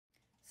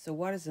So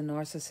why does a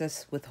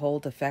narcissist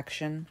withhold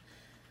affection?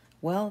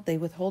 Well, they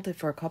withhold it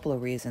for a couple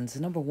of reasons.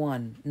 Number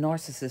one,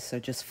 narcissists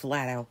are just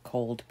flat out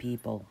cold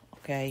people,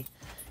 okay?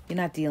 You're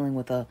not dealing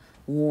with a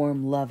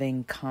warm,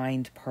 loving,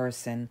 kind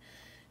person.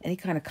 Any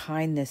kind of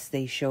kindness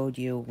they showed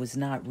you was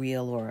not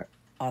real or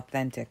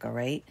authentic, all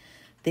right?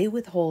 They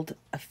withhold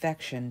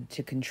affection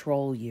to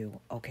control you,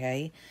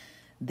 okay?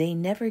 They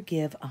never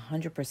give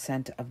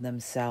 100% of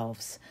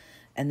themselves,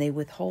 and they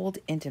withhold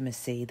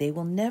intimacy. They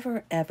will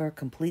never, ever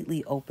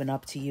completely open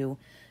up to you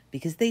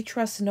because they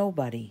trust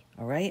nobody,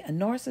 all right? A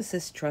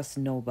narcissist trusts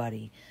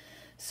nobody.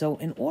 So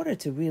in order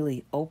to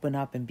really open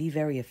up and be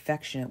very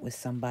affectionate with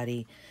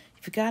somebody,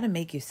 you've got to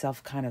make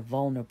yourself kind of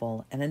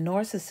vulnerable. And a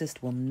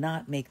narcissist will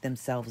not make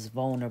themselves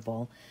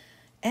vulnerable.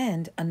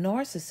 And a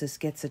narcissist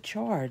gets a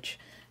charge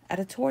out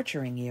of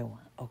torturing you,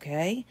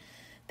 okay?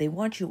 They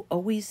want you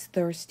always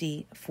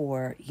thirsty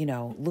for,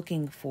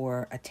 looking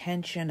for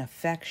attention,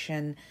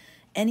 affection,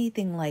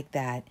 anything like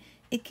that.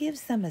 It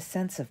gives them a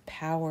sense of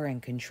power and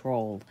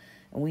control.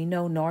 And we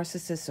know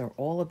narcissists are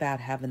all about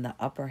having the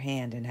upper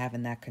hand and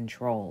having that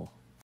control.